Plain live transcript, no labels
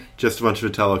Just a bunch of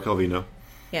Italo Calvino.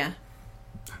 Yeah.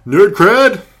 Nerd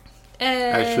cred! Hey.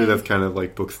 Actually, that's kind of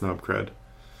like book snob cred.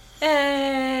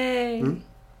 Hey. Hmm?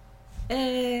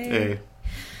 Hey. Hey.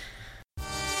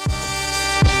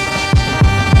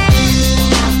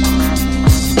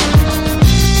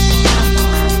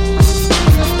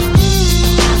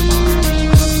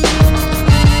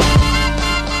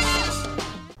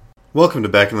 Welcome to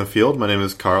Back in the Field. My name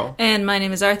is Carl. And my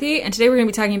name is Arthi, and today we're going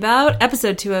to be talking about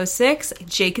episode 206,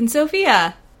 Jake and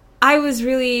Sophia. I was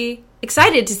really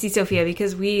excited to see Sophia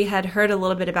because we had heard a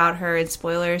little bit about her in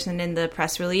spoilers and in the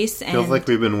press release. And Feels like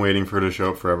we've been waiting for her to show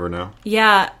up forever now.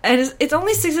 yeah, and it's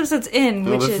only 6 episodes in,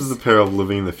 Well, which this is the peril of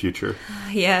living in the future.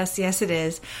 Yes, it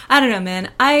is. I don't know,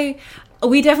 man.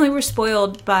 We definitely were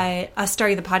spoiled by us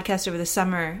starting the podcast over the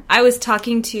summer. I was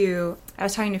talking to a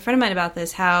friend of mine about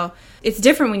this, how it's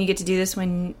different when you get to do this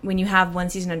when you have one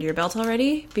season under your belt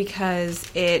already, because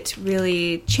it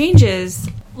really changes,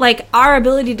 like, our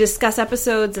ability to discuss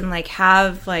episodes and, like,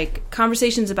 have, like,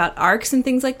 conversations about arcs and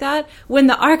things like that. When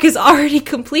the arc is already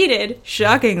completed,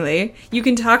 shockingly, you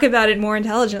can talk about it more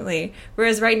intelligently.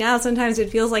 Whereas right now, sometimes it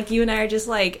feels like you and I are just,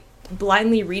 like,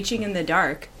 blindly reaching in the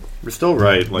dark. We're still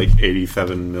right, like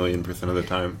 87 million% of the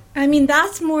time. I mean,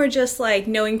 that's more just, like,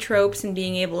 knowing tropes and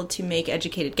being able to make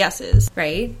educated guesses,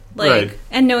 right? Like, right.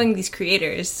 And knowing these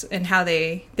creators and how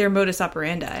their modus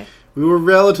operandi. We were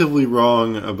relatively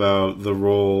wrong about the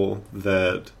role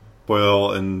that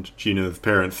Boyle and Gina's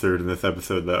parents served in this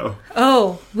episode, though.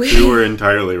 Oh, we were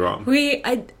entirely wrong.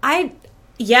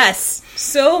 Yes,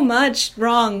 so much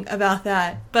wrong about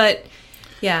that. But,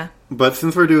 yeah. But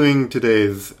since we're doing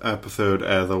today's episode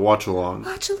as a watch-along,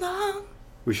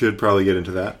 we should probably get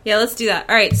into that. Yeah, let's do that.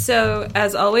 All right, so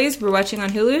as always, we're watching on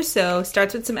Hulu, so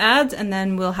starts with some ads, and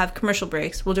then we'll have commercial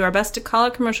breaks. We'll do our best to call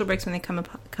out commercial breaks when they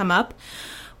come up.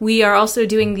 We are also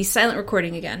doing the silent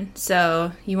recording again,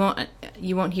 so you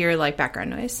won't hear, like,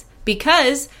 background noise.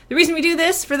 Because the reason we do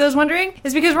this, for those wondering,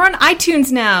 is because we're on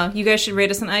iTunes now. You guys should rate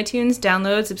us on iTunes,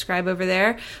 download, subscribe over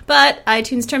there. But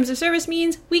iTunes terms of service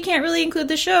means we can't really include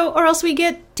the show, or else we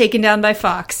get taken down by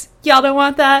Fox. Y'all don't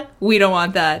want that. We don't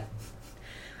want that.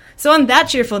 So on that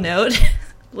cheerful note,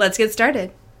 let's get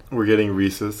started. We're getting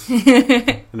Reese's.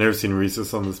 I've never seen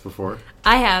Reese's on this before.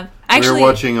 I have. Actually, we're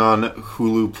watching on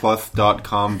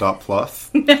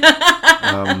huluplus.com.plus.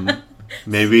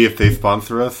 Maybe if they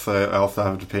sponsor us, I also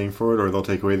have to pay for it, or they'll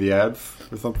take away the ads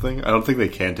or something. I don't think they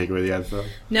can take away the ads, though.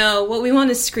 No, what we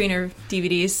want is screener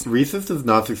DVDs. Reese's does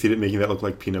not succeed at making that look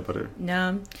like peanut butter.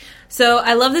 No. So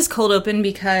I love this cold open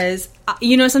because,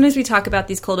 sometimes we talk about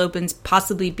these cold opens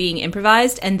possibly being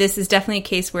improvised, and this is definitely a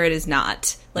case where it is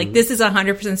not. Like, This is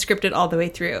 100% scripted all the way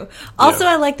through. Also,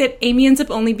 yeah. I like that Amy ends up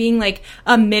only being, like,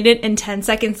 a minute and 10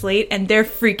 seconds late, and they're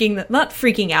not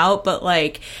freaking out, but,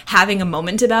 like, having a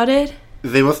moment about it.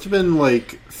 They must have been,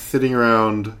 like, sitting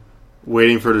around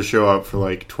waiting for her to show up for,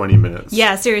 like, 20 minutes.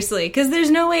 Yeah, seriously. Because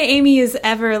there's no way Amy is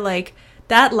ever, like...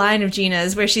 That line of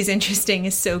Gina's where she's interesting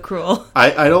is so cruel.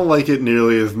 I don't like it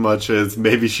nearly as much as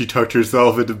maybe she tucked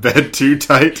herself into bed too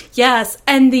tight. Yes,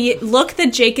 and the look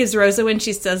that Jake gives Rosa when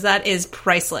she says that is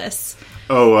priceless.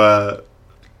 Oh,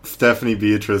 Stephanie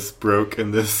Beatrice broke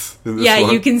in this yeah,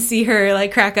 one. You can see her,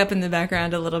 like, crack up in the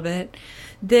background a little bit.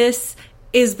 This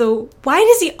is why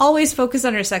does he always focus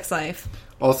on her sex life?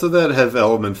 Also, that has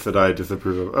elements that I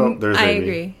disapprove of. Oh, there's Amy. I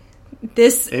agree.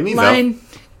 This Amy's line... Out.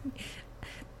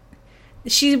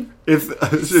 It's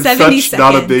such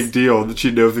not a big deal that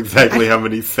she knows exactly how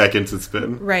many seconds it's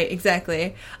been. Right,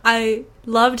 exactly. I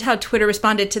loved how Twitter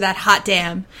responded to that hot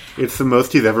damn. It's the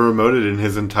most he's ever emoted in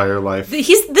his entire life. This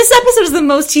episode is the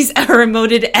most he's ever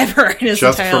emoted ever in his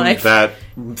entire life. Just from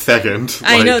that second.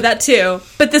 I know that too.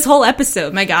 But this whole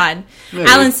episode, my God. Maybe.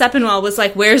 Alan Sepinwall was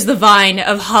like, where's the vine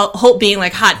of Holt being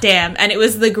like, hot damn? And it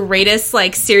was the greatest,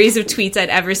 like, series of tweets I'd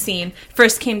ever seen.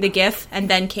 First came the GIF, and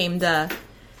then came the...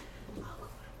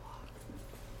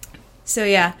 So,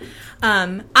 yeah.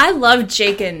 I love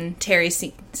Jake and Terry's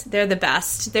scenes. They're the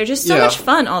best. They're just so much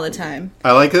fun all the time.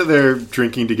 I like that they're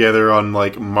drinking together on,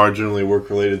 like, marginally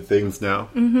work-related things now.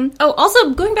 Mm-hmm. Oh, also,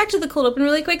 going back to the cold open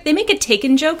really quick, they make a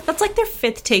Taken joke. That's, like, their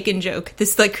 5th Taken joke.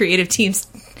 This, like, creative team's...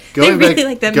 Going back to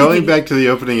the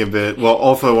opening a bit, well,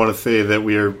 also I want to say that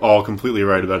we are all completely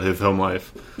right about his home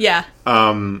life. Yeah.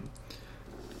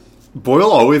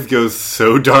 Boyle always goes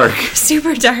so dark.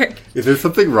 Super dark. Is there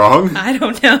something wrong? I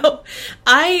don't know.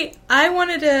 I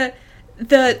wanted to...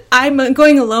 The I'm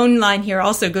going alone line here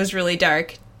also goes really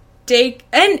dark. Jake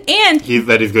and He's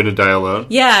going to die alone.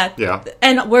 yeah, Yeah.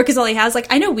 and work is all he has. Like,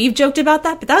 I know we've joked about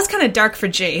that, but that was kind of dark for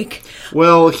Jake.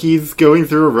 Well, he's going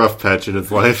through a rough patch in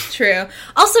his life. True.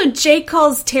 Also, Jake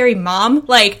calls Terry mom,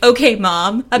 like, okay,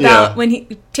 mom, about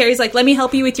when Terry's like, let me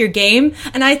help you with your game.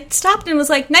 And I stopped and was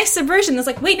like, nice subversion. I was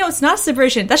like, wait, no, it's not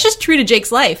subversion. That's just true to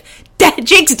Jake's life.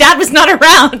 Jake's dad was not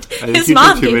around. I His think mom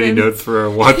you took too gave many him. notes for a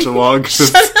watch along.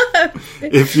 Shut up.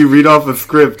 If you read off a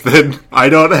script, then I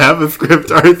don't have a script,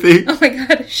 Arthi. Oh my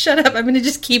god, shut up. I'm going to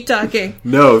just keep talking.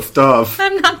 No, stop.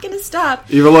 I'm not going to stop.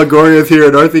 Eva Longoria's here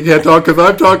and Arthi can't talk because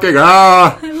I'm talking.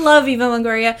 Ah! I love Eva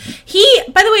Longoria.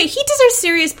 By the way, he deserves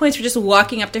serious points for just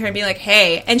walking up to her and being like,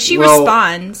 hey. And she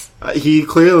responds. He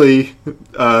clearly,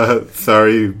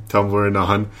 sorry, Tumblr and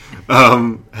on,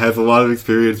 has a lot of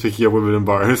experience picking up women in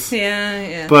bars.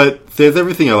 Yeah. But there's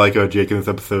everything I like about Jake in this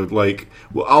episode. Like,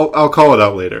 well, I'll call it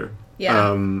out later.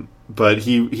 Yeah. But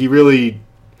he really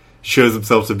shows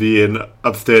himself to be an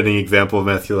upstanding example of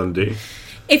masculinity.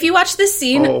 If you watch this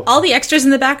scene, all the extras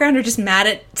in the background are just mad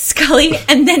at Scully,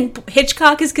 and then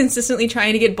Hitchcock is consistently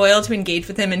trying to get Boyle to engage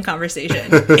with him in conversation.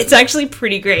 It's actually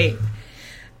pretty great.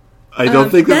 I don't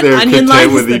think that they're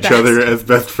content with each other as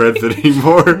best friends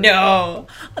anymore. No.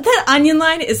 That onion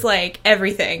line is like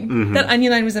everything. Mm-hmm. That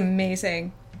onion line was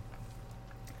amazing.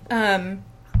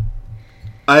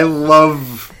 I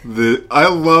love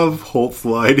Holt's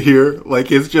line here. Like,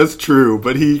 it's just true,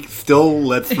 but he still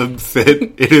lets them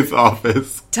sit in his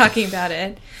office. Talking about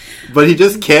it. But he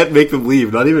just can't make them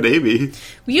leave, not even Amy.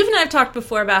 You and I have talked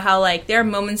before about how, like, there are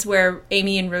moments where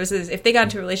Amy and Rose's, if they got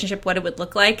into a relationship, what it would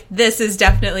look like. This is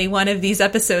definitely one of these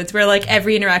episodes where, like,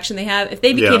 every interaction they have, if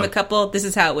they became a couple, this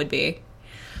is how it would be.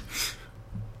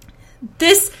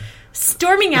 This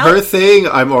storming out... Her saying,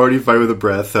 I'm already fine with a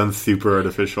breath, sounds super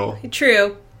artificial.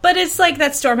 True. But it's like,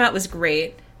 that storm out was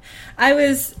great.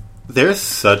 They're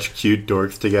such cute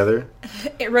dorks together.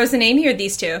 Rose and Amy, or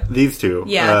these two? These two.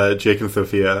 Yeah. Jake and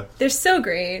Sophia. They're so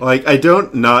great. Like, I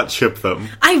don't not ship them.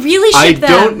 I really ship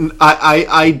them.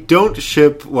 I don't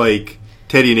ship, like,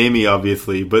 Teddy and Amy,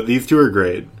 obviously, but these two are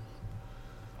great.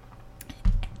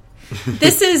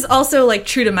 This is also, like,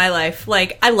 true to my life.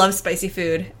 Like, I love spicy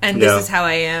food, and this is how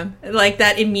I am. Like,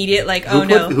 that immediate, like,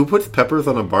 Who puts peppers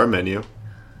on a bar menu?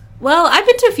 Well, I've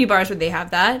been to a few bars where they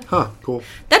have that. Huh, cool.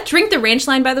 That Drink the Ranch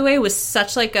line, by the way, was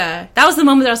such like a... That was the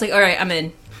moment that I was like, all right, I'm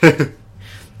in.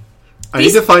 I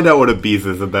need to find out what Ibiza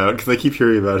is about, because I keep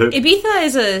hearing about it. Ibiza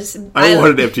is a... I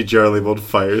want an empty jar labeled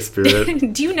Fire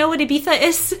Spirit. Do you know what Ibiza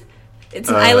is? It's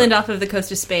an island off of the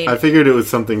coast of Spain. I figured it was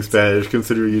something Spanish,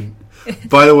 considering you...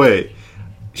 By the way...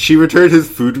 She returned his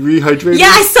food rehydrator? Yeah,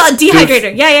 I saw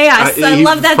dehydrator. Yeah. I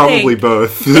love that thing. Probably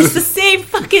both. It's the same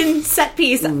fucking set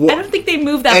piece. What? I don't think they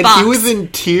moved that and box. he was in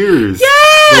tears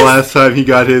Yes! the last time he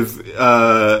got his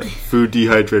food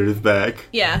dehydrators back.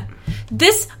 Yeah.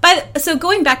 So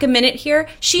going back a minute here,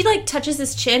 she, like, touches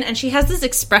his chin, and she has this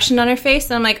expression on her face,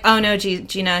 and I'm like, oh no,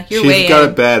 Gina, you're way in. She's got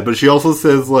it bad, but she also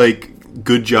says, like,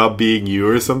 good job being you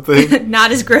or something.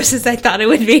 Not as gross as I thought it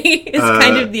would be. It's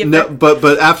kind of the effect. No,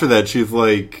 but after that, she's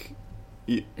like,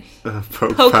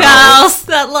 poke pals,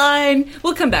 that line.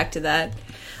 We'll come back to that.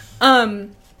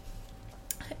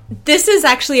 This is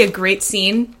actually a great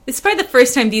scene. It's probably the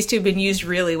first time these two have been used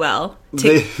really well.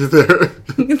 They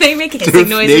make hissing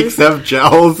noises. Snakes have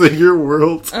jowls in your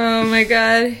world. Oh my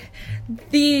god.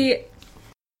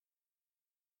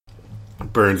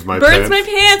 Burns my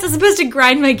pants as opposed to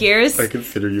grind my gears. I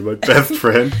consider you my best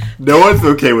friend. No one's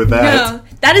okay with that. No.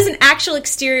 That is an actual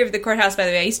exterior of the courthouse, by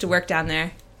the way. I used to work down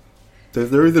there.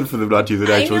 There's no reason for them not to use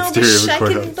an actual exterior of the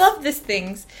courthouse. I love these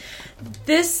things.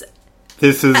 This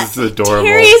is adorable.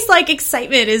 Terry's, like,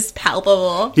 excitement is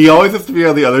palpable. He always has to be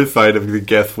on the other side of the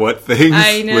guess what things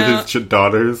with his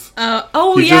daughters.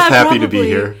 He's just happy to be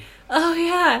here. Oh,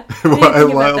 yeah.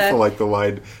 I also like the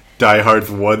line, Die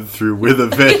Hard's 1 through with a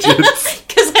vengeance.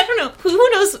 Because I don't know. Who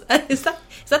knows? Is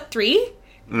that 3?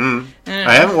 I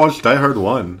haven't watched Die Hard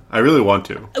 1. I really want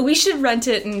to. We should rent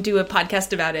it and do a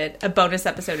podcast about it. A bonus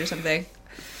episode or something.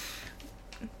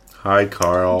 Hi,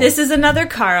 Carl. This is another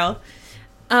Carl.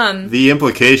 The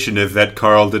implication is that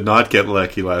Carl did not get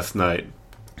lucky last night.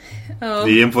 Oh.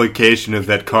 The implication is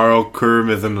that Carl Kerm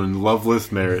is in a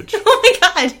loveless marriage. Oh my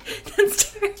god.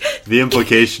 That's terrible. The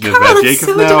implication is Carl, that Jake so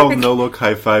has now dark. no-look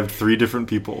high-fived 3 different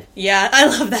people. Yeah, I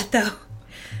love that though.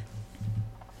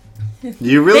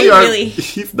 You really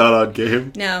He's not on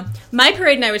game. No. My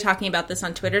Parade and I were talking about this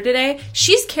on Twitter today.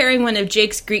 She's carrying one of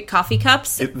Jake's Greek coffee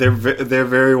cups. They're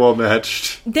very well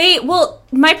matched.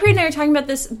 My Parade and I were talking about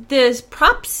this. The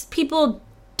props people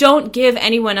don't give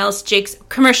anyone else Jake's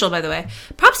commercial, by the way.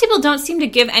 Props people don't seem to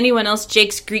give anyone else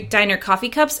Jake's Greek diner coffee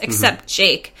cups except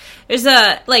Jake. There's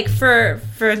a, like, for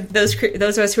those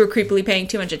of us who are creepily paying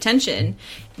too much attention,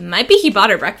 it might be he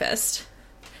bought her breakfast.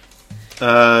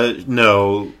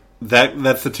 No.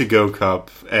 That's a to-go cup,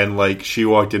 and, like, she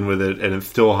walked in with it, and it's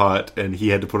still hot, and he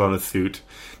had to put on a suit.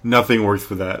 Nothing works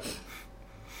with that.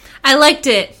 I liked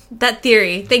it. That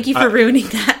theory. Thank you for ruining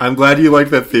that. I'm glad you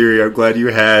liked that theory. I'm glad you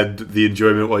had the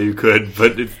enjoyment while you could,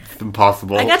 but it's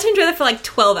impossible. I got to enjoy that for like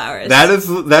 12 hours. That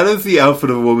is the outfit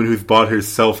of a woman who's bought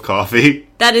herself coffee.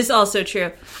 That is also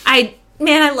true. I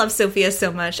love Sophia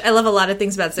so much. I love a lot of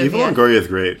things about Sophia. Eva Longoria is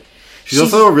great. She's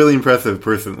also a really impressive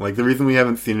person. Like, the reason we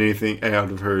haven't seen anything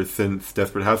out of her since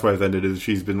Desperate Housewives ended is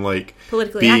she's been, like,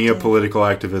 being a political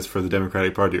activist for the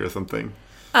Democratic Party or something.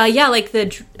 Yeah, like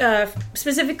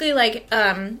specifically like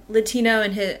Latino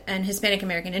and Hispanic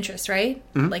American interests, right?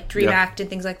 Mm-hmm. Like Dream Act and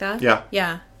things like that.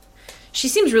 Yeah. She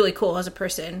seems really cool as a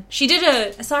person.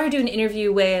 I saw her do an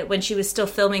interview when she was still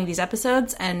filming these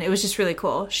episodes, and it was just really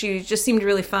cool. She just seemed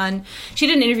really fun. She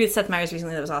did an interview with Seth Meyers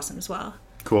recently that was awesome as well.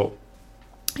 Cool.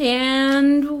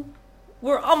 And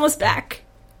we're almost back.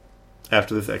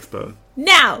 After this expo.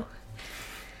 Now!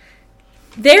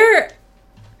 They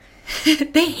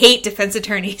hate defense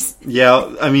attorneys.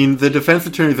 Yeah, I mean, the defense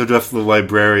attorneys are just the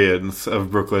librarians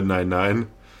of Brooklyn Nine-Nine.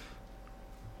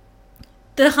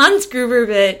 The Hans Gruber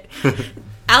bit,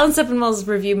 Alan Sepinwall's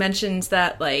review mentions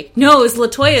that, like, no, it was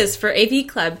LaToya's for AV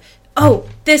Club. Oh,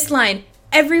 this line.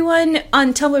 Everyone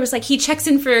on Tumblr was like, he checks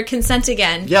in for consent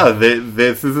again. Yeah,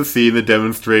 this is a scene that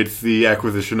demonstrates the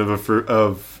acquisition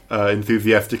of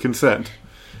enthusiastic consent.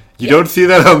 You don't see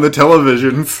that on the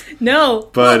televisions. No.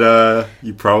 But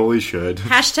you probably should.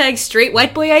 Hashtag straight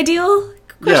white boy ideal?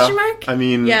 Question mark? I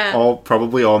mean,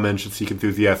 probably all men should seek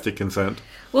enthusiastic consent.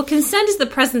 Well, consent is the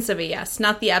presence of a yes,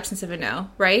 not the absence of a no,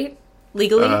 right?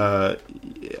 Legally?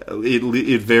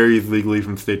 It varies legally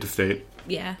from state to state.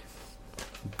 Yeah.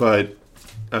 But...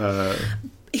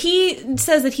 he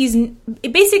says that he's...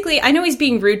 Basically, I know he's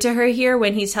being rude to her here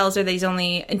when he tells her that he's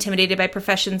only intimidated by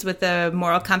professions with a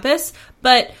moral compass.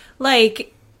 But,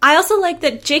 like, I also like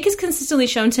that Jake is consistently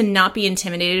shown to not be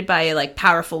intimidated by, like,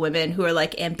 powerful women who are,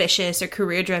 like, ambitious or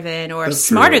career-driven or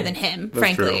smarter than him,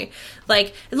 frankly. True.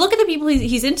 Like, look at the people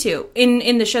he's into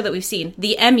in the show that we've seen.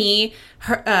 The Emmy,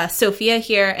 Sophia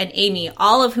here, and Amy,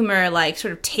 all of whom are, like,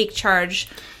 sort of take charge.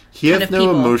 He has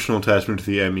no emotional attachment to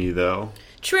the Emmy, though.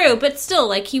 True, but still,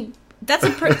 like, that's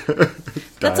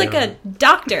like a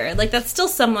doctor. Like, that's still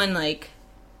someone, like,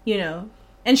 you know.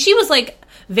 And she was, like,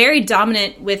 very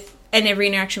dominant with in every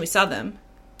interaction we saw them.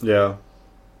 Yeah.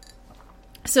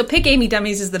 So Pick Amy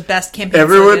Dummies is the best campaign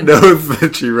Everyone knows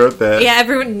that she wrote that. Yeah,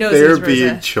 everyone knows they're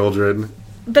being children.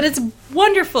 But it's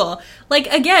wonderful. Like,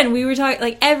 again, we were talking,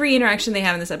 like, every interaction they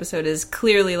have in this episode is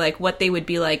clearly, like, what they would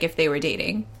be like if they were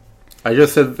dating. I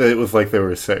just said that it was like they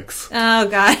were 6. Oh,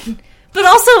 God. But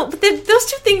also, those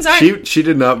two things aren't... She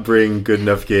did not bring good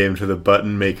enough game to the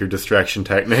button maker distraction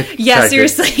technique. Yeah,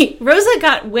 seriously. Rosa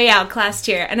got way outclassed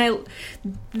here. And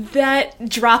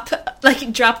drop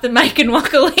the mic and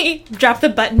walk away, drop the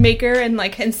button maker and,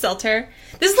 like, insult her.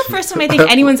 This is the first time I think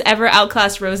anyone's ever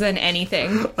outclassed Rosa in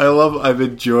anything. I'm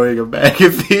enjoying a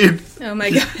magazine. Oh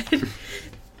my God.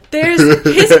 There's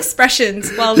his expressions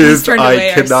while he's turned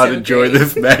away. I cannot enjoy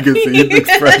this magazine's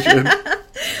expression.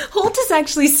 Holt is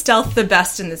actually stealth the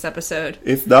best in this episode.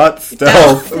 It's not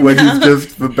stealth when he's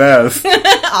just the best.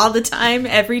 All the time,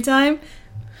 every time.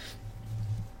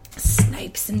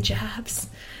 Snipes and jabs.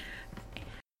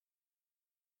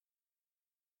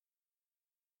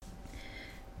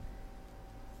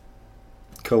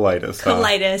 Colitis.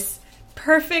 Colitis.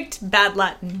 Perfect bad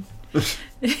Latin.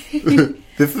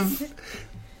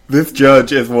 This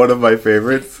judge is one of my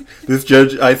favorites. This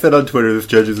judge, I said on Twitter, this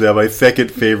judge is now my second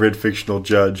favorite fictional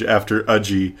judge after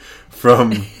Udgy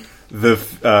from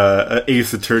the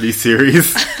Ace Attorney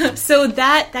series. So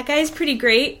that guy is pretty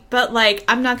great, but, like,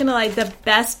 I'm not gonna lie, the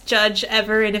best judge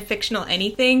ever in a fictional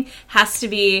anything has to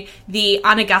be the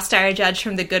Anna Gasteyer judge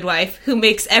from The Good Wife, who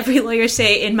makes every lawyer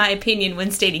say, in my opinion,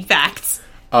 when stating facts.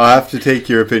 I'll have to take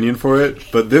your opinion for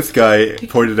it, but this guy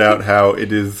pointed out how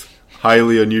it is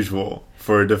highly unusual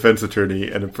for a defense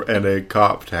attorney and a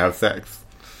cop to have sex.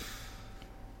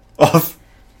 Oh,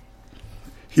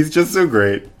 he's just so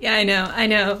great. Yeah, I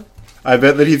know. I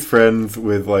bet that he's friends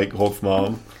with, like, Holt's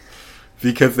mom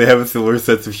because they have a similar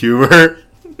sense of humor.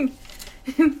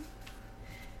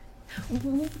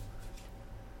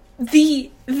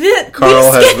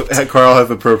 Carl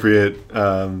has appropriate.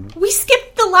 We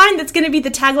skipped the line that's going to be the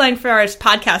tagline for our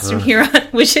podcast from here on,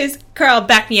 which is Carl,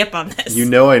 back me up on this. You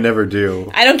know I never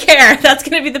do. I don't care. That's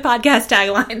going to be the podcast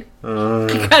tagline.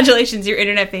 Congratulations, you're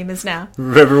internet famous now.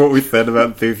 Remember what we said about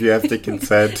enthusiastic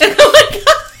consent? Oh my god!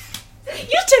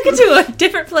 You took it to a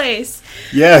different place.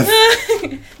 Yes.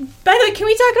 By the way, can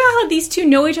we talk about how these two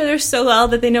know each other so well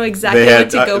that they know exactly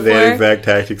what to go for? They had exact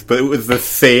tactics, but it was the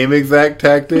same exact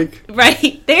tactic.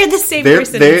 Right. They're the same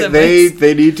person.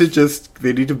 They need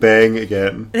to bang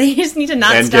again. They just need to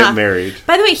not and stop. get married.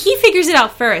 By the way, he figures it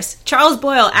out first. Charles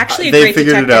Boyle, actually a they great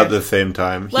detective. figured it out at the same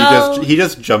time. Well, he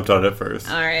just jumped on it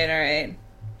first. All right.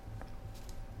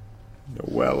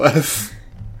 Noella's.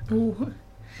 Ooh.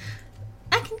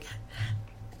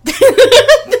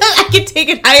 I can take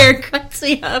it higher. It cracks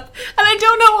me up. And I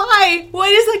don't know why. Why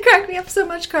does that crack me up so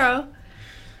much, Carl?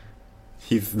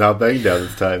 He's not banging down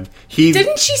this time.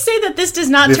 Didn't she say that this does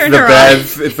not turn her on?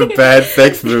 It's a bad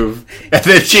sex move. And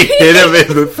then she hit him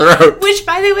in the throat. Which,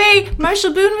 by the way,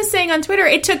 Marshall Boone was saying on Twitter,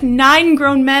 it took 9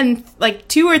 grown men,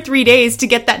 2 or 3 days to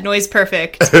get that noise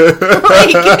perfect.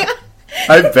 I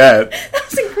bet.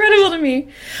 That's incredible to me.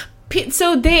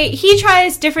 So he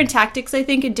tries different tactics, I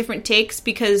think, in different takes,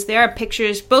 because there are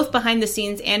pictures, both behind the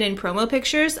scenes and in promo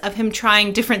pictures, of him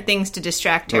trying different things to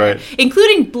distract her, right.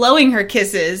 including blowing her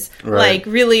kisses, right.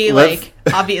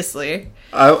 Obviously.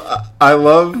 I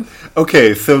love...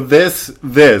 Okay, so this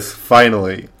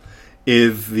finally,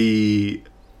 is the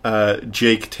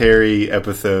Jake Terry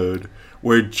episode,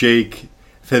 where Jake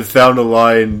has found a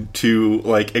line to,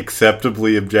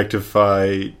 acceptably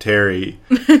objectify Terry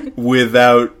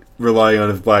without relying on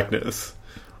his blackness.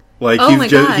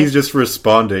 He's just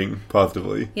responding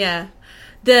positively. Yeah.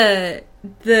 The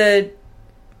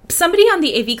somebody on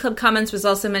the AV Club comments was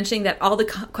also mentioning that all the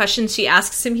questions she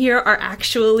asks him here are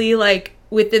actually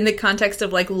within the context of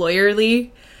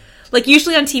lawyerly.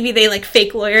 Usually on TV they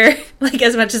fake lawyer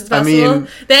as much as possible. I mean,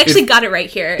 they actually got it right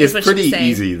here. It's pretty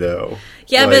easy though.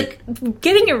 Yeah, but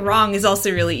getting it wrong is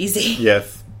also really easy.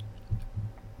 Yes.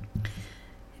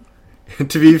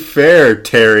 To be fair,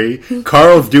 Terry,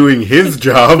 Carl's doing his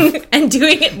job. And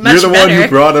doing it much better. You're the one who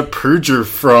brought a perjure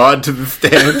fraud to the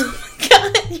stand.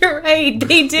 God, you're right.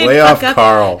 They did. Lay off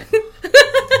Carl.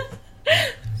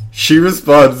 She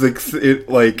responds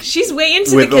she's way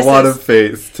into with the kisses. A lot of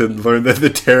face to learn that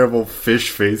the terrible fish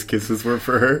face kisses were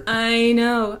for her. I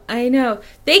know.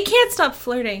 They can't stop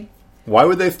flirting. Why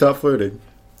would they stop flirting?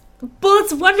 Well,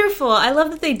 it's wonderful. I love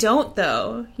that they don't,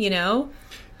 though.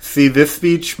 See, this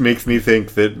speech makes me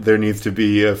think that there needs to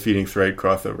be a Phoenix Wright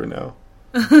crossover now.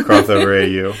 Crossover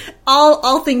AU.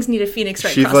 All things need a Phoenix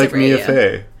Wright crossover. She's like Mia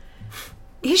Fey.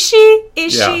 Is she?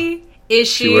 Is she?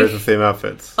 She wears the same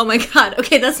outfits. Oh my god.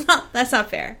 Okay, that's not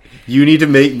fair. You need to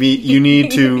make me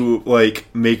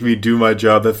do my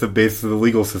job. That's the basis of the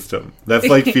legal system. That's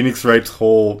Phoenix Wright's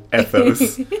whole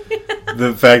ethos.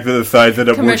 The fact that the sides end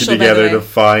up working together to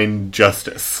find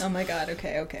justice. Oh my god,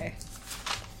 okay.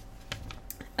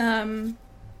 I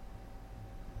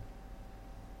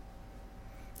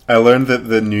learned that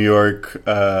the New York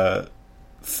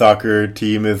soccer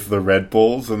team is the Red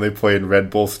Bulls, and they play in Red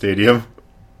Bull Stadium.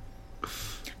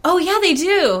 Oh, yeah, they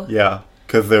do. Yeah,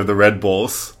 because they're the Red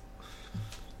Bulls.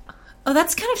 Oh,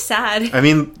 that's kind of sad. I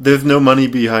mean, there's no money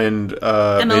behind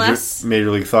MLS?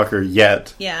 Major League Soccer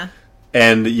yet. Yeah.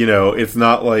 And, it's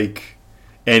not like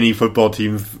any football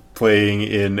team's playing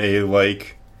in a,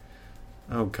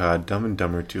 oh god, Dumb and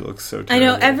Dumber 2 looks so terrible. I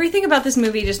know, everything about this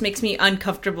movie just makes me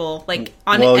uncomfortable,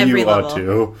 on every level. Well,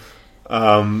 you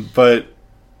ought to. But,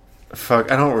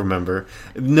 fuck, I don't remember.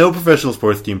 No professional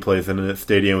sports team plays in a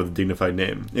stadium with a dignified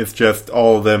name. It's just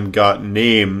all of them got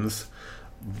names,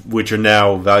 which are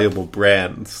now valuable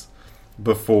brands,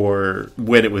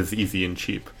 when it was easy and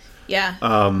cheap. Yeah.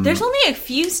 There's only a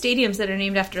few stadiums that are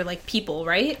named after, people,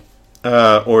 right?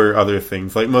 Or other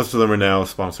things. Most of them are now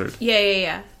sponsored.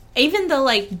 Yeah. Even the,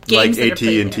 games that are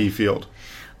played AT&T Field.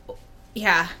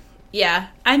 Yeah.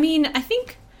 I mean, I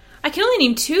think I can only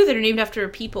name 2 that are named after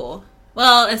people.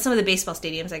 Well, and some of the baseball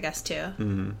stadiums, I guess, too.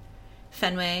 Mm-hmm.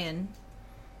 Fenway and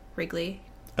Wrigley.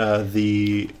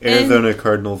 The Arizona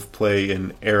Cardinals play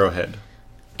in Arrowhead.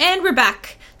 And we're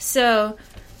back. So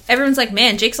everyone's like,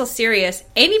 man, Jake's all serious.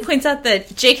 Amy points out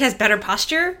that Jake has better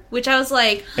posture, which I was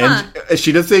like, huh. And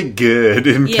she does say good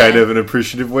in kind of an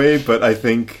appreciative way, but I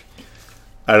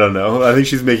don't know. I think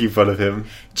she's making fun of him.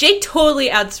 Terry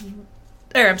totally outs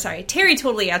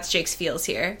Jake's feels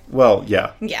here. Well,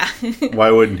 yeah. Yeah.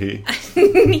 Why wouldn't he?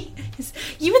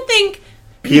 You would think...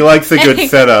 He likes a good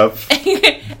setup.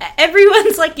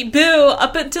 Everyone's like, boo.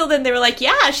 Up until then, they were like,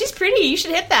 yeah, she's pretty. You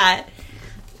should hit that.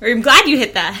 Or I'm glad you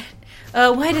hit that.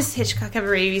 Why does Hitchcock have a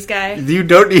rabies guy? You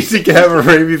don't need to have a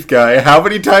rabies guy. How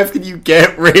many times can you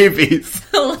get rabies?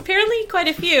 Well, apparently quite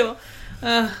a few.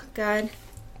 Oh, God.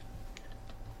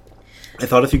 I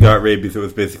thought if you got rabies, it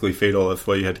was basically fatal. That's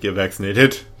why you had to get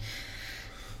vaccinated.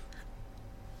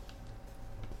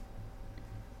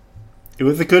 It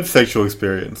was a good sexual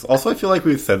experience. Also, I feel like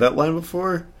we've said that line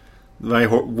before.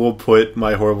 We'll put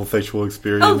my horrible sexual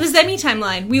experience. Oh, the Zemi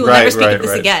timeline. We will never speak of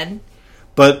this again.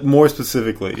 But more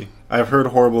specifically, I've heard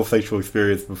horrible sexual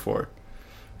experience before.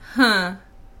 Huh.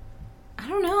 I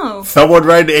don't know. Someone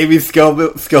write Amy Scully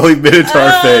Minotaur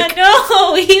fic.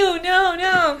 No, ew,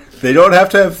 no. They don't have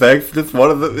to have sex. Just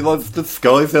let's just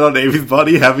Scully sit on Amy's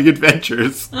body having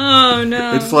adventures. Oh,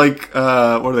 no. It's like,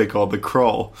 what are they called? The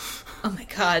Krull. Oh my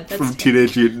God. That's from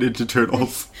Teenage Mutant Ninja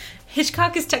Turtles.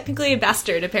 Hitchcock is technically a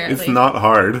bastard, apparently. It's not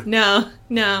hard. No.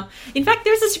 In fact,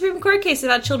 there's a Supreme Court case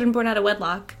about children born out of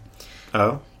wedlock.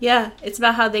 Oh? Yeah, it's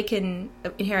about how they can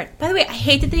inherit. By the way, I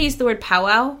hate that they use the word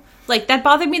powwow. Like, that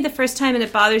bothered me the first time, and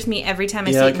it bothers me every time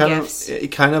I see it in GIFs.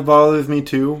 It kind of bothers me,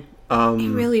 too.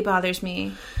 It really bothers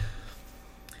me.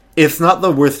 It's not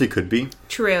the worst it could be.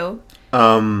 True.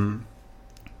 And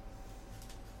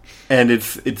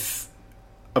it's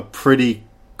a pretty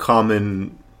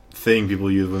common thing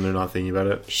people use when they're not thinking about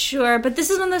it. Sure, but this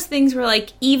is one of those things where,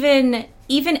 like, even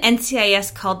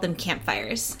NCIS called them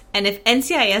campfires. And if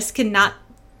NCIS cannot...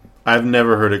 I've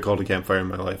never heard it called a campfire in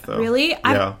my life, though. Really?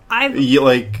 Yeah.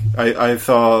 I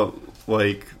saw,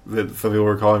 like, that some people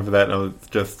were calling for that, and I was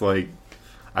just like,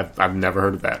 I've never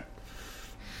heard of that.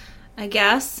 I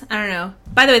guess. I don't know.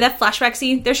 By the way, that flashback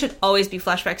scene, there should always be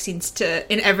flashback scenes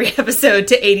in every episode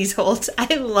to 80s Holt.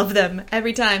 I love them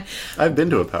every time. I've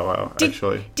been to a powwow,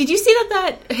 actually. Did you see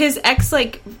that his ex,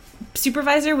 like,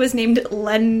 supervisor was named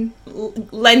Len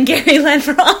Gary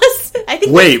Len Ross?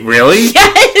 Wait, really?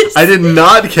 Yes! I did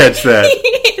not catch that.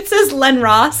 It says Len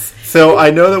Ross. So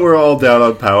I know that we're all down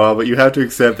on powwow, but you have to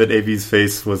accept that Amy's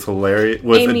face was hilarious,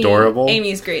 adorable.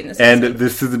 Amy's great in this episode. And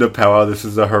this isn't a powwow, this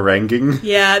is a haranguing.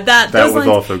 Yeah, that was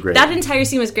also great. That entire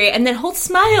scene was great. And then Holt's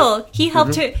smile, he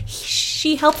helped her.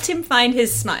 She helped him find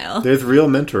his smile. There's real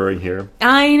mentoring here.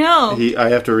 I know. I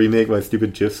have to remake my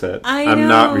stupid GIF set. I'm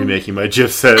not remaking my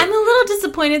GIF set. I'm a little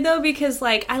disappointed, though, because,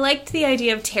 like, I liked the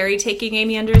idea of Terry taking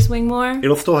Amy under his wing more.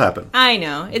 It'll still happen. I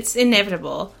know. It's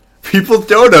inevitable. People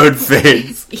don't own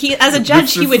things. As a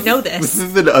judge, he would know this. This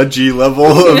is an Udgy level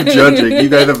of judging. You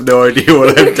guys have no idea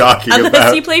what I'm talking about.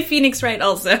 Unless you play Phoenix Wright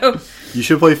also. You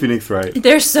should play Phoenix Wright.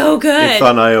 They're so good. It's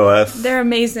on iOS. They're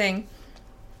amazing.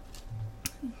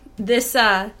 This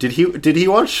Did he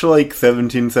watch like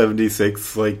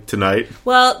 1776 like tonight?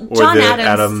 Well, or John the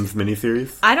Adams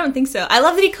miniseries? I don't think so. I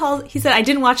love that he said I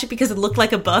didn't watch it because it looked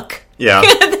like a book. Yeah.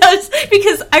 That's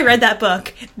because I read that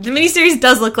book. The miniseries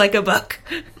does look like a book.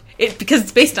 Because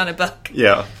it's based on a book.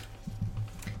 Yeah.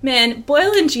 Man,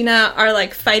 Boyle and Gina are,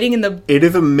 like, fighting in the... It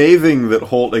is amazing that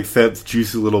Holt accepts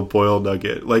juicy little Boyle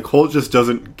nugget. Like, Holt just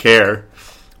doesn't care.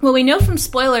 Well, we know from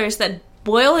spoilers that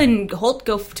Boyle and Holt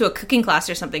go to a cooking class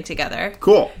or something together.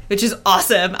 Cool. Which is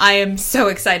awesome. I am so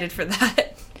excited for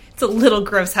that. It's a little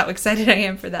gross how excited I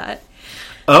am for that.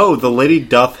 Oh, the lady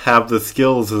doth have the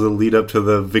skills as a lead up to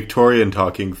the Victorian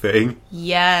talking thing.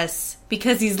 Yes,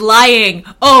 because he's lying.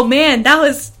 Oh, man, that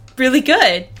was... really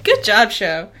good. Good job,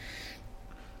 show.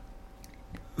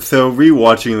 So,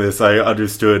 rewatching this, I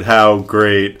understood how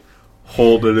great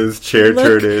Holt and his chair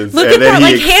turn is. Look and at then that,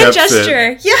 he like, hand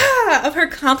gesture. It. Yeah, of her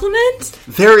compliment.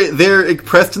 They're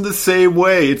expressed in the same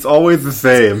way. It's always the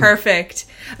same. Perfect.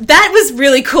 That was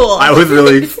really cool. I was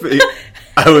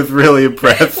really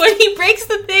impressed. When he breaks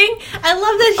the thing, I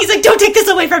love that he's like, don't take this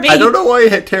away from me. I don't know why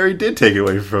Terry did take it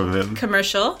away from him.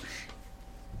 Commercial.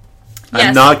 Yes.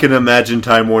 I'm not going to imagine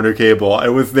Time Warner Cable. I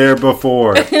was there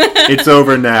before. It's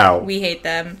over now. We hate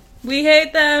them.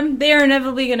 They are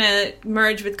inevitably going to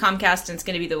merge with Comcast, and it's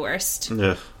going to be the worst.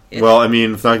 Yeah. Well, I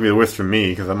mean, it's not going to be the worst for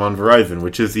me, because I'm on Verizon,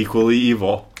 which is equally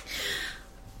evil.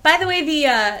 By the way,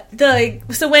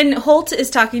 so when Holt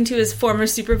is talking to his former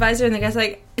supervisor, and the guy's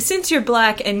like, since you're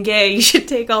black and gay, you should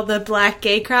take all the black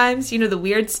gay crimes, the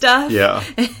weird stuff. Yeah.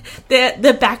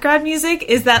 The background music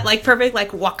is that, like, perfect,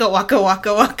 like, waka waka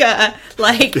waka waka,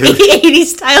 like, 80s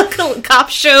style cop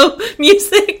show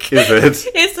music. Is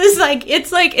it? It's just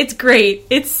it's great.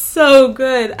 It's so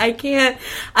good.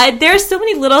 There are so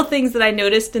many little things that I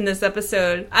noticed in this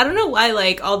episode. I don't know why,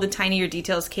 like, all the tinier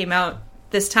details came out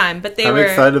this time, but I'm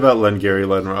excited about Len Gary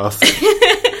Len Ross.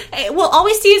 Well, all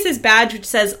we see is his badge, which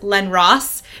says Len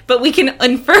Ross, but we can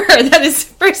infer that his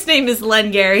first name is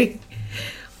Len Gary.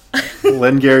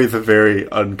 Len Gary is a very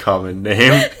uncommon name.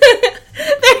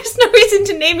 There's no reason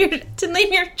to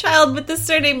name your child with the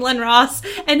surname Len Ross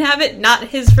and have it not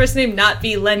his first name not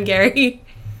be Len Gary.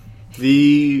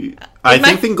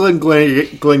 I think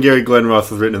Glengarry Glen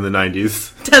Ross was written in the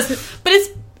 90s. But it's...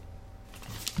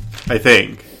 I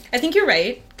think you're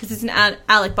right, because it's an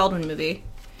Alec Baldwin movie.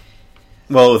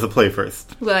 Well, it was a play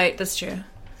first. Right, that's true.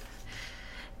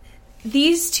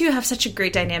 These two have such a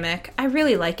great dynamic. I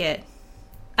really like it.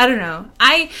 I don't know.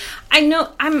 I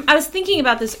was thinking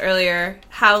about this earlier,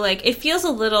 how, like, it feels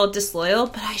a little disloyal,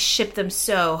 but I ship them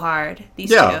so hard, these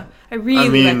two. I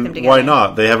really like them together. Why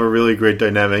not? They have a really great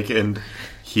dynamic, and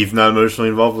he's not emotionally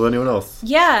involved with anyone else.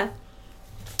 Yeah.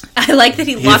 I like that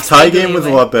he locks his tie game was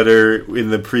a lot better in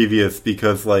the previous,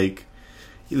 because, like,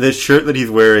 the shirt that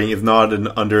he's wearing is not an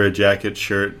under-a-jacket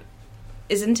shirt.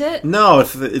 Isn't it? No,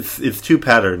 it's too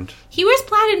patterned. He wears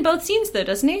plaid in both scenes, though,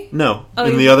 doesn't he? No.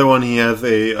 In the other one, he has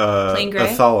a plain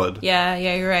gray? A solid. Yeah,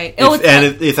 you're right.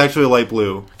 It's actually light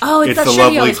blue. Oh, it's that a shirt he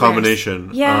lovely always combination.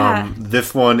 Wears. Yeah.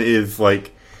 This one is,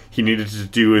 like, he needed to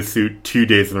do a suit 2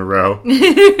 days in a row.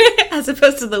 As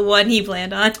opposed to the one he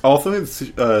planned on. Also,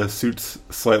 his suit's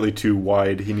slightly too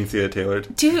wide. He needs to get it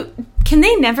tailored. Can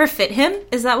they never fit him?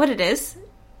 Is that what it is?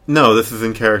 No, this is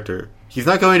in character. He's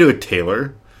not going to a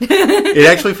tailor. It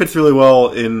actually fits really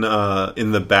well in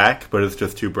the back, but it's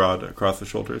just too broad across the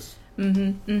shoulders.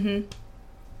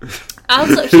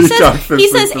 Also, he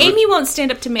says Amy won't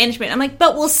stand up to management. I'm like,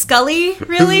 but will Scully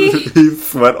really? He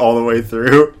sweat all the way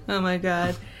through. Oh my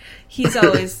god, he's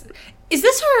always. Is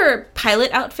this her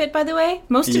pilot outfit, by the way?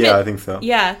 Most of it. Yeah, I think so.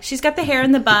 Yeah, she's got the hair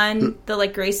in the bun, the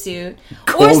like gray suit.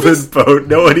 Golden boat.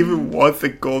 No one even wants a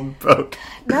golden boat.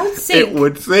 That would sink. It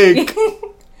would sink.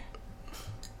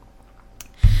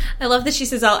 I love that she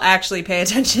says, I'll actually pay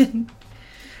attention.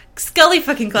 Scully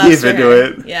fucking claps He's into her.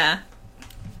 it. Yeah.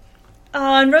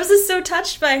 Oh, and Rose is so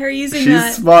touched by her using that.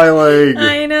 She's smiling.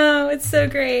 I know. It's so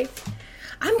great.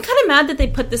 I'm kind of mad that they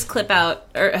put this clip out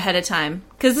ahead of time.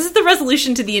 Because this is the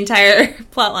resolution to the entire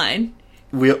plot line.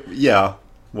 Yeah.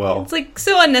 Well. It's like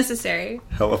so unnecessary.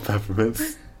 Hella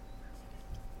peppermints.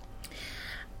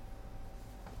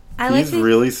 He's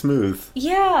really smooth.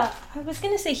 Yeah, I was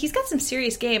going to say, he's got some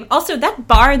serious game. Also, that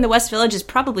bar in the West Village is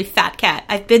probably Fat Cat.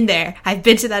 I've been there. I've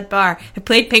been to that bar. I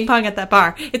played ping pong at that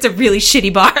bar. It's a really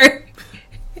shitty bar.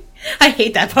 I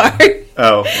hate that bar.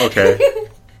 Oh, okay.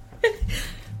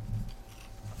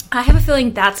 I have a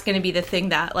feeling that's going to be the thing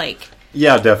that, like...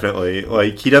 Yeah, definitely.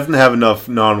 Like, he doesn't have enough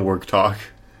non-work talk.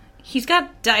 He's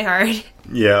got Die Hard.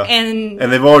 Yeah. And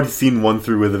they've already seen one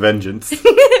through with a vengeance.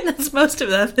 That's most of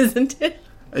them, isn't it?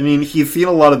 I mean, he's seen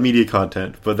a lot of media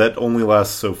content, but that only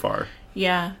lasts so far.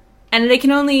 Yeah. And they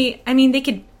can only...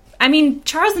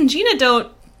 Charles and Gina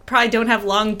probably don't have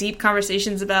long, deep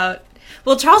conversations about...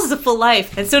 Well, Charles has a full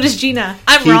life, and so does Gina.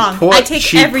 I'm wrong. I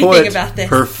take everything about this.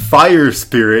 Her fire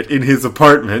spirit in his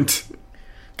apartment.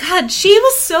 God, she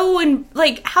was so...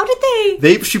 how did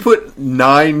they... She put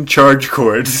 9 charge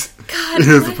cords in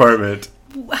his apartment.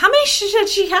 How many should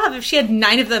she have if she had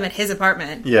 9 of them at his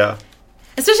apartment? Yeah.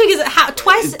 Especially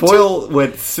because Boyle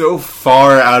went so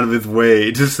far out of his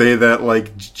way to say that,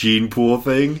 like, gene pool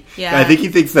thing. Yeah. I think he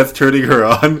thinks that's turning her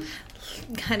on.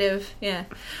 Kind of, yeah.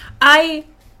 I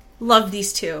love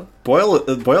these two.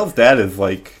 Boyle's dad is,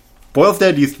 like... Boyle's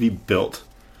dad used to be built.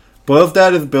 Boyle's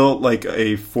dad is built like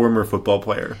a former football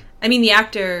player. I mean, the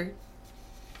actor...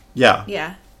 Yeah.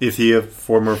 Yeah. Is he a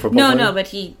former football player? No, but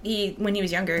he when he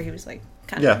was younger, he was, like,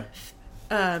 kind of...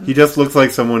 Yeah. He just looks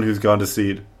like someone who's gone to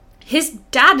seed. His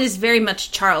dad is very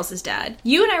much Charles's dad.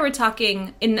 You and I were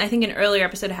talking in, I think, an earlier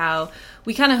episode how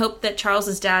we kind of hoped that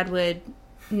Charles's dad would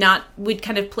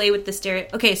kind of play with the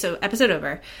stereotype. Okay, so episode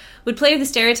over. Would play with the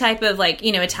stereotype of, like,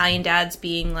 you know, Italian dads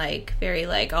being, like, very,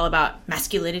 like, all about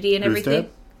masculinity and everything.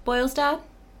 Dad? Boyle's dad?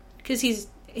 Because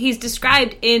he's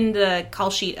described in the call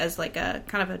sheet as, like, a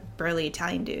kind of a burly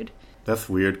Italian dude. That's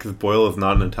weird, because Boyle is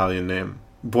not an Italian name.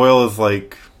 Boyle is,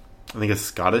 like, I think a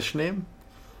Scottish name?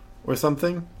 Or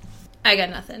something? I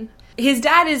got nothing. His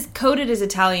dad is coded as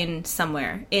Italian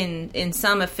somewhere in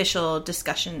some official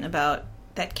discussion about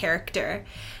that character.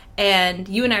 And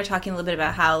you and I are talking a little bit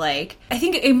about how, like, I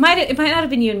think it might not have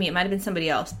been you and me, it might have been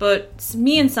somebody else, but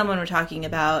me and someone were talking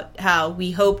about how we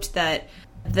hoped that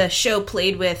the show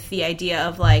played with the idea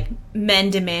of, like, men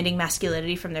demanding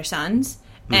masculinity from their sons.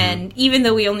 Mm-hmm. And even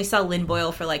though we only saw Lynn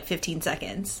Boyle for, like, 15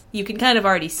 seconds, you can kind of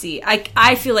already see.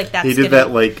 I feel like that's... He did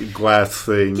that, like, glass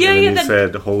thing, yeah, and then he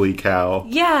said, holy cow.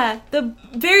 Yeah, the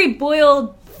very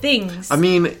Boyle things. I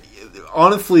mean,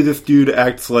 honestly, this dude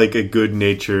acts like a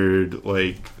good-natured,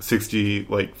 like,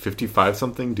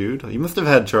 55-something dude. He must have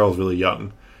had Charles really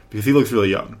young, because he looks really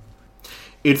young.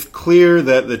 It's clear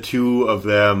that the two of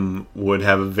them would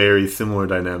have a very similar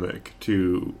dynamic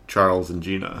to Charles and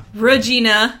Gina.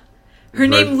 Regina. Her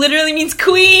name literally means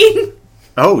queen.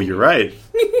 Oh, you're right.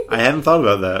 I hadn't thought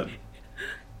about that.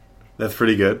 That's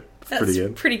pretty good.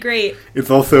 That's pretty great.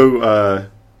 It's also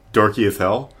dorky as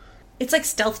hell. It's like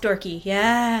stealth dorky,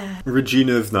 yeah.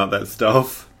 Regina's not that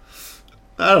stealth.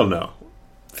 I don't know.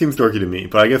 Seems dorky to me,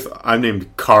 but I guess I'm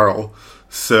named Carl,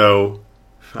 so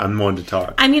I'm one to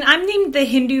talk. I mean, I'm named the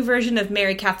Hindu version of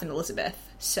Mary Catherine Elizabeth,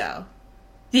 so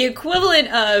the equivalent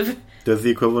of... Does the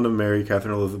equivalent of Mary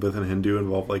Catherine Elizabeth in Hindu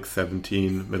involve, like,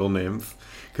 17 middle names?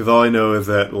 Because all I know is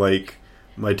that, like,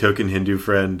 my token Hindu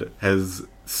friend has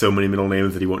so many middle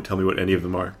names that he won't tell me what any of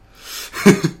them are.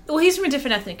 Well, he's from a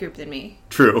different ethnic group than me.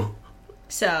 True.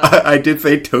 So I did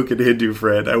say token Hindu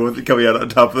friend. I wasn't coming out on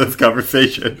top of this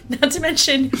conversation. Not to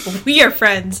mention, we are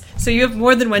friends, so you have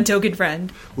more than one token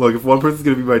friend. Look, if one person's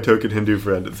going to be my token Hindu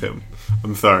friend, it's him.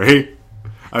 I'm sorry.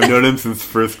 I've known him since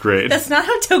first grade. That's not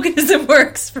how tokenism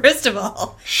works, first of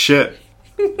all. Shit.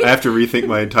 I have to rethink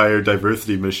my entire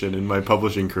diversity mission in my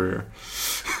publishing career.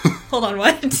 Hold on,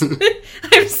 what?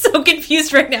 I'm so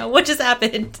confused right now. What just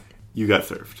happened? You got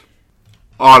served.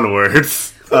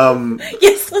 Onwards.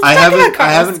 Yes, let's talk about Carls.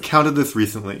 I haven't counted this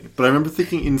recently, but I remember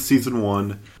thinking in season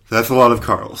 1, that's a lot of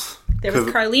Carls. There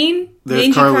was Carlene, there's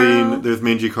Mangy Carlene, Carl. there's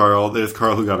Mangy Carl, there's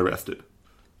Carl who got arrested.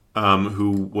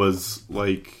 Who was,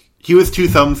 like... He was Two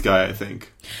Thumbs guy, I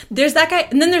think. There's that guy,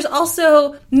 and then there's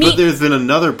also me. But there's been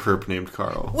another perp named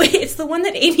Carl. Wait, it's the one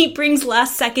that Amy brings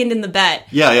last second in the bet.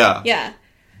 Yeah. Yeah.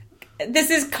 This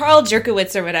is Carl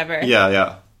Jerkowitz or whatever.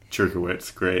 Yeah.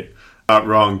 Jerkowitz, great. Not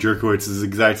wrong, Jerkowitz is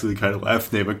exactly the kind of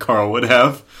last name a Carl would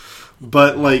have.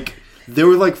 But, like, there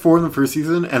were, like, 4 in the first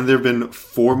season, and there have been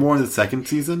 4 more in the second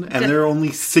season, and there are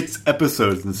only 6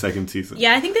 episodes in the second season.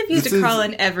 Yeah, I think they've used a Carl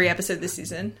in every episode this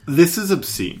season. This is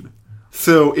obscene.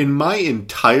 So, in my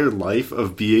entire life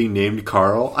of being named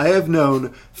Carl, I have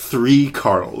known 3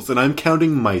 Carls, and I'm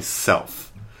counting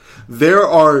myself. There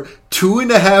are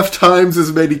 2.5 times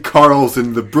as many Carls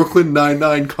in the Brooklyn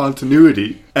Nine-Nine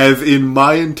continuity as in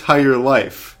my entire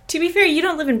life. To be fair, you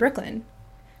don't live in Brooklyn.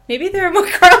 Maybe there are more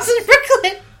Carls in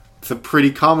Brooklyn. It's a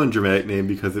pretty common dramatic name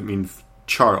because it means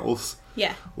Charles.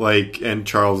 Yeah. And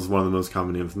Charles is one of the most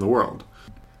common names in the world.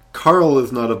 Carl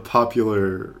is not a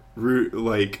popular...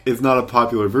 is not a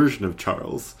popular version of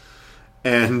Charles.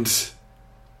 And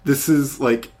this is,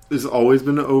 there's always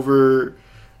been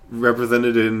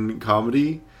over-represented in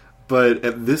comedy, but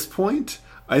at this point,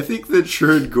 I think that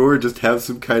Schur and Gore just have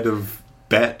some kind of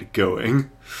bet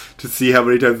going to see how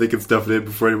many times they can stuff it in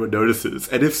before anyone notices.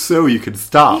 And if so, you can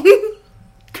stop.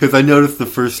 Because I noticed the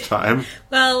first time.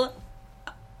 Well...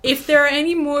 If there are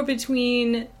any more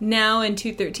between now and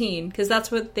 213, because that's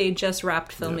what they just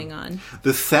wrapped filming on.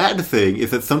 The sad thing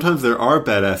is that sometimes there are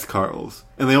badass Carls,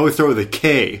 and they always start with a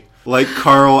K, like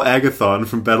Carl Agathon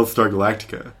from Battlestar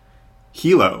Galactica.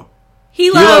 Hilo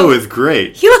is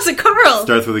great. Hilo's a Carl!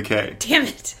 Starts with a K. Damn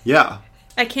it. Yeah.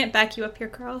 I can't back you up here,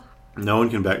 Carl. No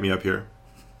one can back me up here.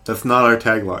 That's not our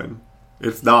tagline.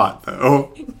 It's not,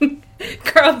 though.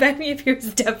 Carl, back me up here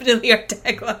is definitely our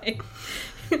tagline.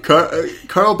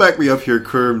 Carl back me up here,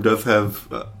 Kerm does have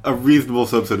a reasonable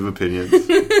subset of opinions.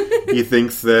 He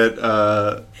thinks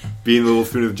that being the little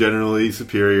spoon is generally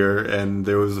superior, and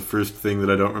there was the first thing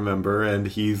that I don't remember, and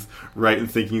he's right in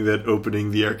thinking that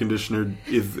opening the air conditioner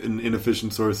is an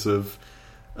inefficient source of...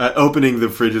 opening the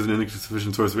fridge is an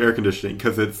inefficient source of air conditioning,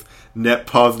 because it's net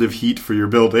positive heat for your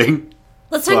building.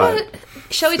 Let's talk about...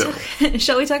 Shall we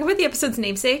talk about the episode's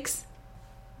namesakes?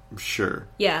 Sure.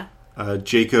 Yeah.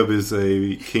 Jacob is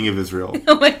a king of Israel.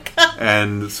 Oh my god.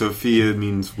 And Sophia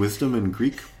means wisdom in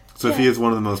Greek. Sophia is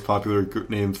one of the most popular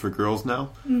names for girls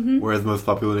now, whereas most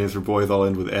popular names for boys all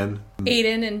end with N.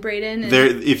 Aiden and Brayden.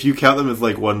 If you count them as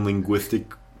like one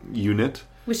linguistic unit...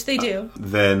 Which they do.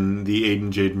 Then the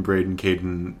Aiden, Jaden, Brayden,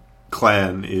 Caden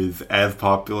clan is as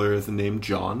popular as the name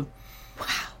John. Wow.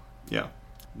 Yeah.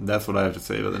 That's what I have to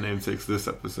say about the namesakes this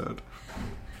episode.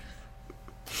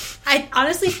 I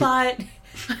honestly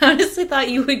thought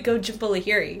you would go Jhumpa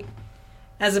Lahiri,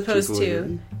 as opposed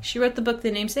to... She wrote the book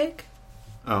The Namesake?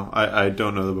 Oh, I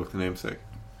don't know the book The Namesake.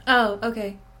 Oh,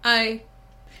 okay. It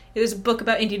was a book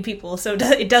about Indian people, so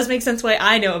it does make sense why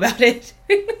I know about it.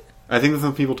 I think that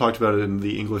some people talked about it in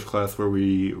the English class where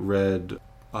we read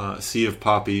Sea of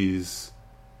Poppies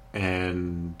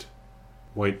and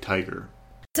White Tiger.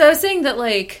 So I was saying that,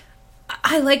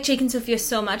 I like Jake and Sophia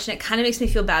so much, and it kind of makes me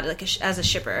feel bad, as a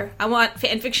shipper. I want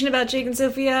fanfiction about Jake and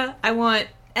Sophia. I want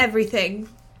everything.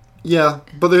 Yeah,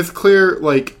 but there's clear,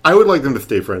 I would like them to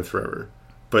stay friends forever.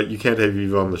 But you can't have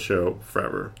Eva on the show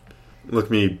forever.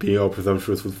 Look me being all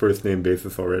presumptuous with first name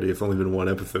basis already. It's only been 1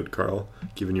 episode, Carl.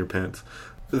 Given your pants.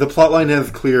 The plotline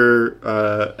has clear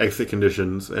exit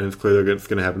conditions, and it's clear that it's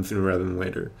going to happen sooner rather than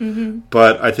later. Mm-hmm.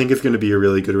 But I think it's going to be a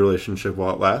really good relationship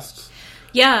while it lasts.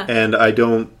 Yeah. And I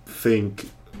don't think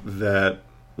that,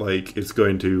 like,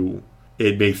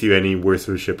 it makes you any worse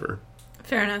of a shipper.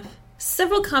 Fair enough.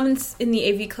 Several comments in the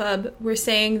AV Club were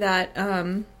saying that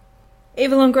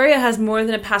Ava Longoria has more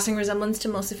than a passing resemblance to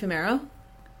Melissa Fumero.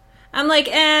 I'm like,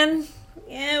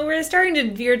 we're starting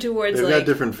to veer towards, They've got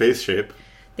different face shape.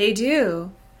 They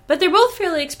do. But they're both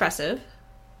fairly expressive.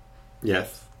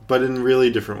 Yes, but in really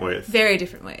different ways. Very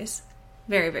different ways.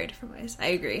 Very, very different ways. I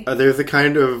agree. There's a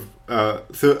kind of... Ava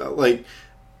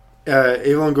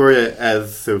Longoria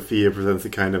as Sophia presents a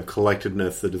kind of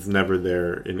collectedness that is never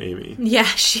there in Amy. Yeah,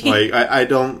 she... Like, I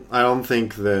don't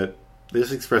think that they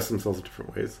just express themselves in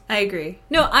different ways. I agree.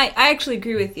 No, I actually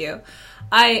agree with you.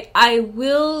 I'm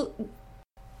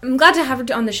glad to have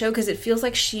her on the show because it feels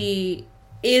like she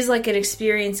is like an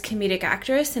experienced comedic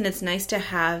actress, and it's nice to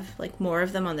have like more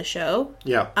of them on the show.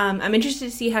 Yeah. I'm interested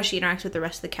to see how she interacts with the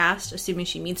rest of the cast, assuming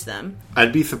she meets them.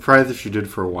 I'd be surprised if she did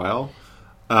for a while.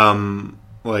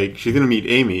 Like, she's going to meet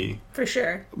Amy. For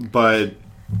sure. But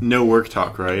no work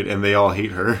talk, right? And they all hate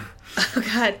her. Oh,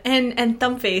 God. And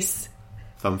Thumbface.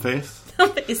 Thumbface?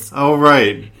 Thumbface. Oh,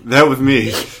 right. That was me.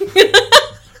 Did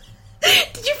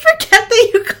you forget that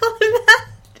you called him that?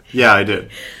 Yeah, I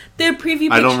did. Their preview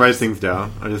pictures. I don't write things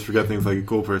down. I just forget things like a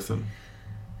cool person.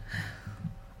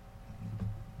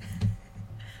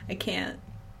 I can't.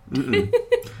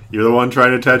 You're the one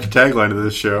trying to attach a tagline to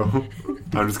this show.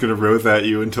 I'm just going to rose at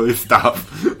you until you stop.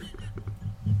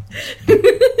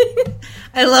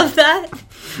 I love that.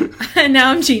 And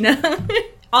now I'm Gina.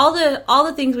 all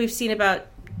the things we've seen about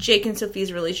Jake and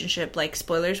Sophie's relationship, like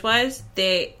spoilers wise,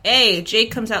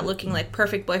 Jake comes out looking like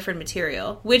perfect boyfriend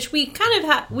material, which we kind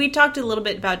of we talked a little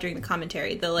bit about during the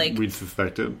commentary. We'd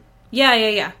suspected.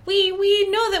 Yeah. We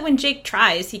know that when Jake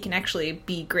tries, he can actually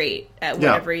be great at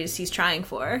whatever it is he's trying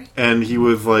for. And he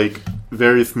was like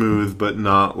very smooth, but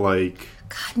not like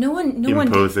God.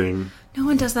 imposing. No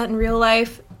one does that in real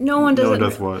life. No one does. No one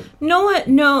does what?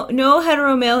 No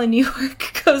hetero male in New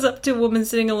York goes up to a woman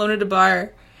sitting alone at a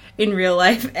bar in real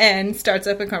life and starts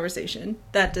up a conversation.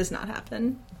 That does not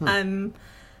happen. I'm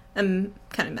kind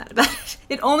of mad about it.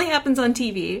 It only happens on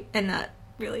TV, and that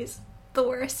really is the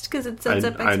worst because it sets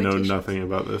up expectations. I know nothing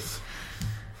about this.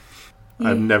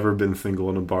 I've never been single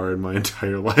in a bar in my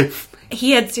entire life.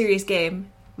 He had serious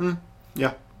game.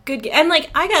 Yeah. Good game. And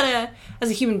like, as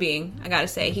a human being, I gotta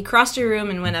say, he crossed her room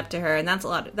and went up to her, and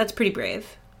that's pretty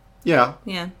brave. Yeah.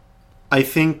 Yeah. I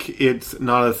think it's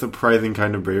not a surprising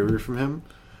kind of bravery from him.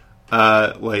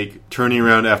 Like, turning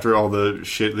around after all the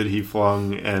shit that he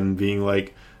flung and being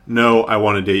like, no, I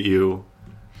want to date you.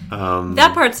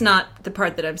 That part's not the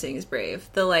part that I'm saying is brave.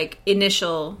 The, like,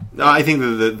 initial... I think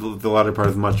that the latter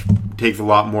part takes a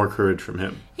lot more courage from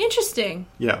him. Interesting.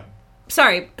 Yeah.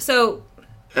 Sorry, so...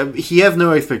 he has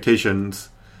no expectations,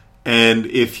 and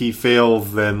if he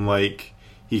fails, then, like,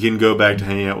 he can go back to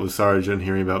hanging out with Sarge and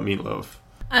hearing about Meatloaf.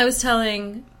 I was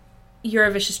telling You're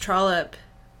a Vicious Trollop,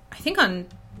 I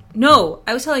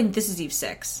was telling This Is Eve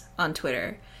 6 on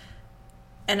Twitter.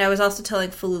 And I was also telling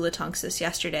Falula Tonksys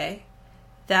yesterday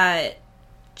that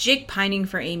Jake pining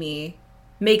for Amy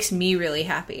makes me really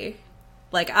happy.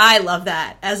 Like, I love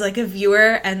that as, like, a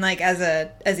viewer and, like, as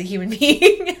a human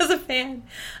being, as a fan.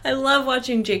 I love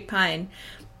watching Jake pine.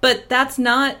 But that's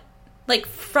not, like,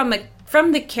 from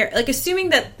the character. Like,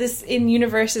 assuming that this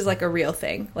in-universe is, like, a real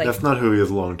thing. Like, that's not who he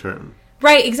is long-term.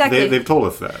 Right, exactly. They've told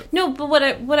us that. No, but what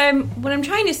I'm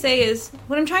trying to say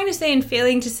and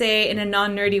failing to say in a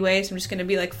non-nerdy way, so I'm just going to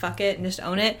be like, fuck it and just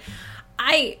own it.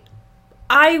 I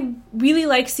really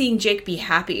like seeing Jake be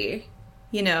happy,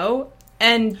 you know?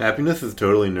 And happiness is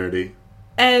totally nerdy.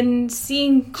 And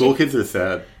seeing cool kids are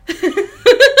sad. Why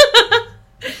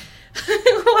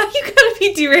you gotta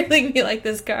be derailing me like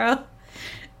this, Carl?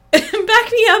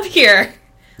 Back me up here.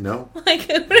 No. Like,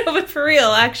 no, but for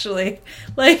real, actually.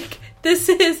 Like,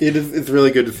 it's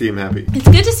really good to see him happy. It's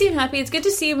good to see him happy. It's good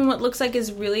to see him in what looks like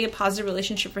is really a positive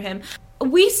relationship for him.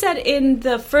 We said in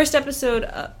the first episode,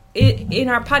 in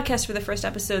our podcast for the first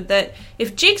episode, that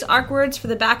if Jake's arc words for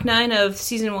the back 9 of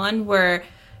season 1 were,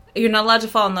 you're not allowed to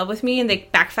fall in love with me, and they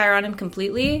backfire on him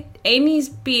completely, Amy's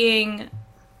being,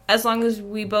 as long as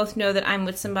we both know that I'm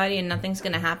with somebody and nothing's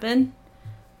going to happen,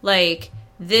 like,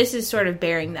 this is sort of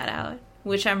bearing that out,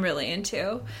 which I'm really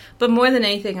into. But more than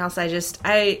anything else,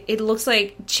 it looks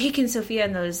like Jake and Sophia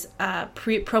in those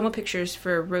promo pictures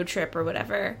for Road Trip or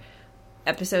whatever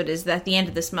episode is at the end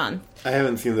of this month. I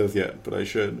haven't seen those yet, but I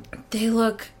should. They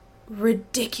look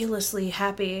ridiculously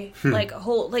happy. I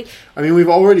mean, we've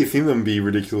already seen them be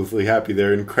ridiculously happy.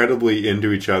 They're incredibly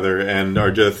into each other and are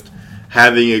just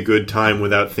having a good time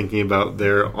without thinking about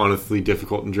their honestly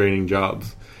difficult and draining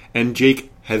jobs. And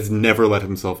Jake has never let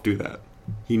himself do that.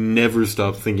 he never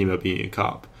stops thinking about being a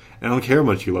cop. And I don't care how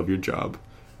much you love your job.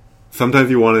 Sometimes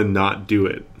you want to not do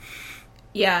it.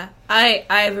 Yeah, I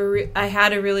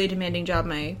had a really demanding job,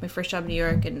 my first job in New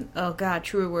York, and oh god,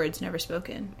 truer words never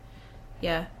spoken.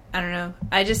 Yeah, I don't know.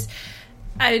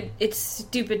 It's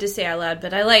stupid to say out loud,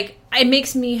 but it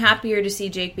makes me happier to see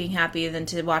Jake being happy than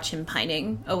to watch him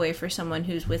pining away for someone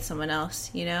who's with someone else,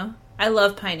 you know? I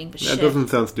love pining, but that doesn't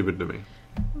sound stupid to me.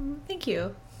 Thank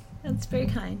you. That's very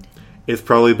kind. It's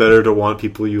probably better to want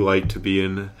people you like to be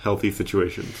in healthy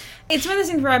situations. It's one of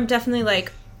those things where I'm definitely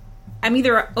I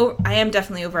am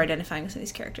definitely over-identifying with some of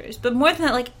these characters. But more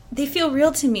than that, they feel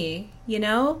real to me, you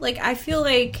know? I feel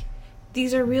like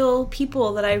these are real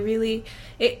people that I really...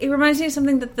 It reminds me of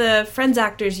something that the Friends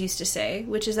actors used to say,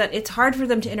 which is that it's hard for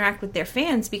them to interact with their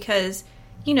fans because,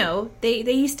 you know, they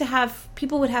used to have...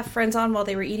 People would have Friends on while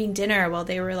they were eating dinner, while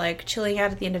they were, chilling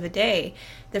out at the end of the day.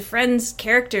 The Friends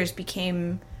characters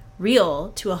became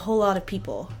real to a whole lot of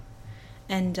people.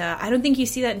 And I don't think you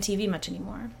see that in TV much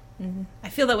anymore. I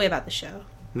feel that way about the show.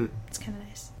 It's kind of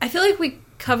nice. I feel like we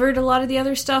covered a lot of the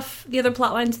other stuff, the other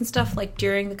plot lines and stuff,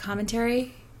 during the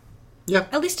commentary. Yeah.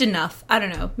 At least enough. I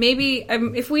don't know. Maybe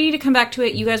if we need to come back to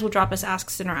it, you guys will drop us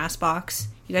asks in our ask box.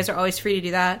 You guys are always free to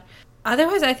do that.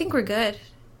 Otherwise, I think we're good.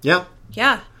 Yeah.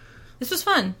 Yeah. This was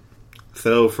fun.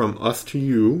 So, from us to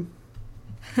you,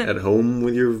 at home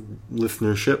with your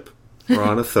listenership, or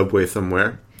on a subway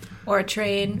somewhere. Or a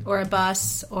train, or a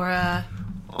bus, or a...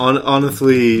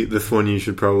 Honestly, this one you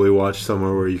should probably watch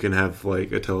somewhere where you can have,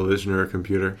 a television or a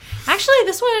computer. Actually,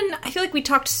 this one, I feel like we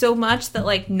talked so much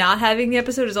that, not having the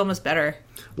episode is almost better.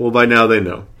 Well, by now they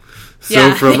know. So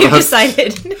yeah, from you've us,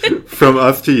 decided. From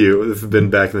us to you, this has been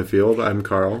Back in the Field. I'm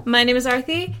Carl. My name is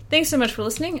Arthi. Thanks so much for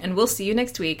listening, and we'll see you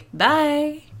next week.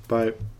 Bye! Bye.